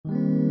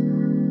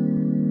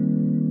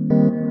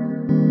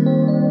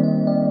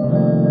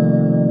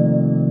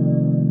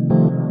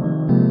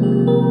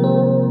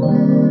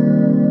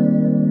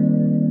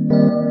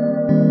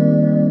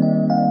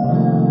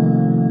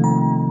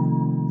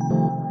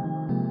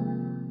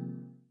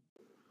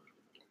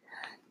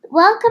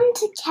welcome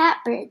to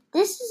Catbird.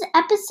 This is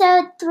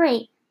episode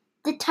 3.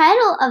 The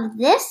title of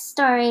this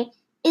story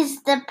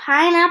is The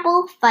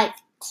Pineapple Fight.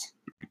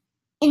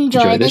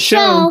 Enjoy the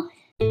show.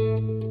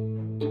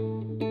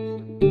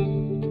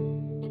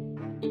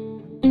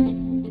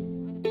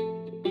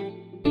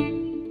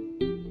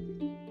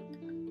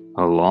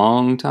 A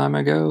long time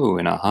ago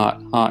in a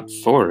hot, hot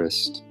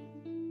forest,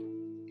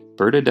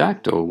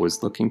 Bertadactyl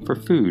was looking for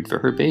food for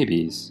her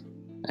babies,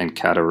 and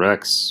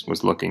Catarex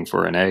was looking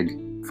for an egg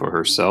for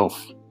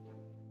herself.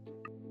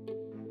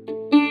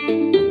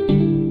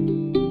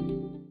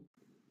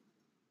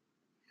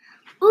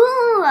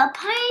 Ooh, a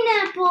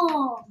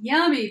pineapple!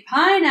 Yummy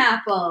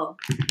pineapple!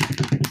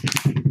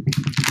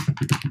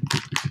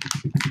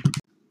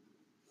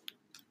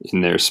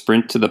 In their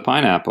sprint to the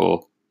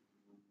pineapple,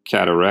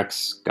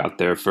 Catarex got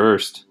there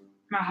first.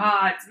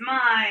 Aha, it's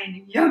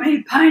mine!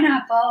 Yummy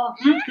pineapple!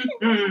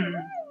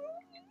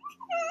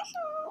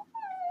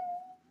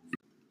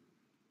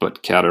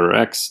 But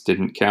Catarex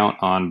didn't count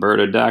on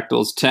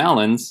Bertadactyl's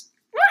talons.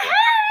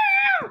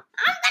 Woohoo!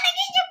 I'm gonna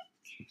get you!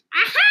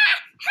 Aha!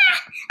 Ha!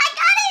 I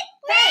got it!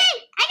 Hey!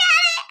 I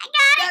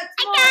got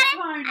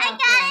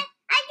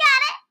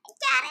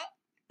it!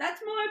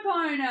 That's my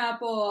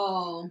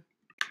pineapple!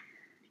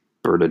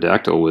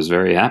 Bertadactyl was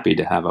very happy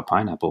to have a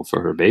pineapple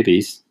for her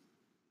babies.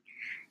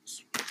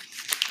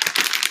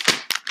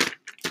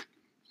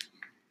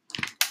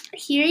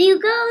 Here you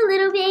go,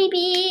 little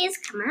babies.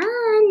 Come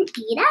on,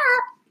 eat up.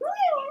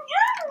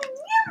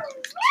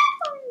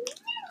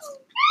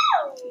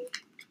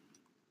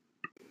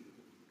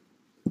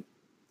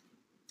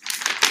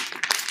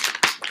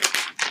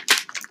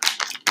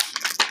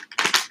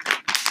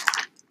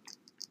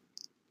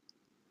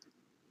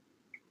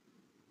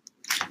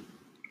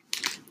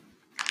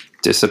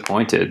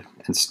 Disappointed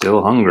and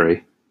still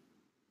hungry,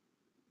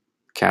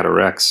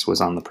 Catarex was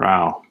on the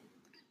prowl,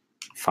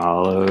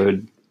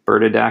 followed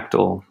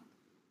Bertadactyl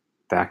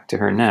back to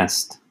her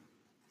nest,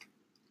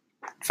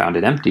 found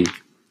it empty,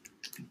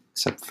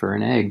 except for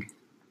an egg.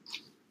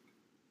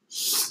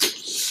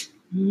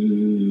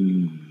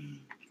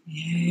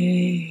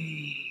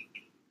 Yay!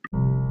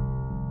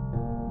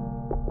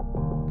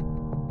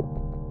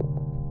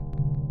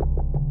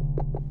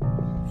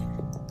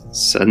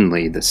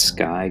 Suddenly, the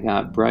sky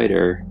got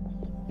brighter,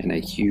 and a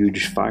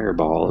huge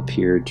fireball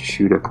appeared to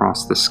shoot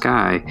across the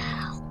sky. You're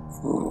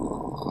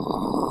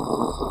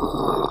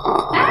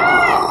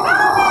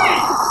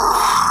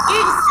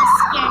just a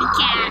scaredy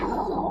cat.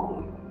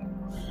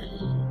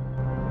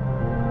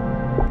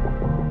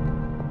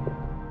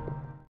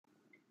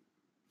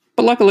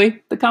 But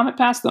luckily, the comet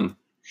passed them.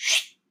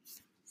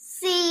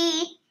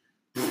 See?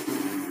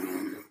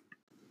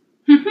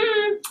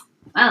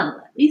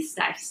 Well, at least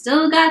I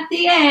still got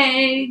the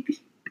egg.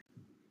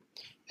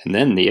 And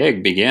then the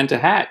egg began to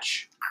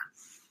hatch.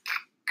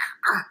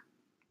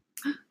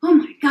 Oh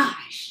my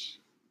gosh!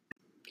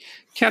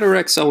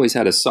 Catarex always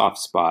had a soft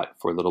spot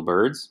for little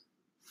birds,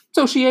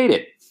 so she ate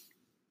it.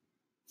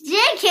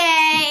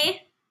 JK!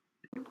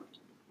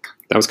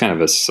 That was kind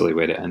of a silly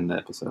way to end the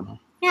episode. Huh?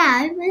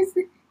 Yeah, it was.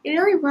 It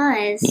really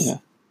was. Yeah.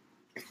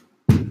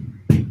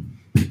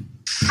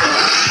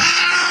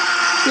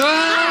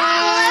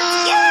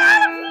 Let's get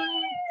out of here!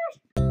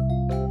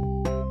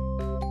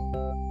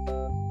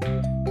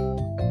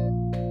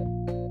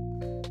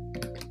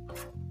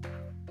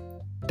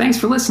 Thanks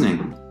for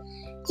listening.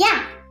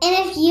 Yeah, and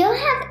if you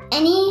have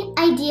any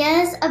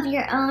ideas of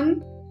your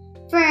own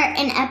for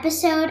an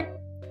episode,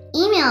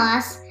 email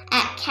us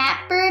at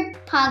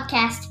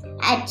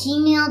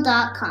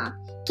catbirdpodcast@gmail.com.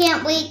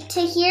 Can't wait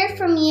to hear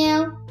from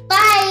you.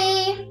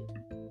 Bye!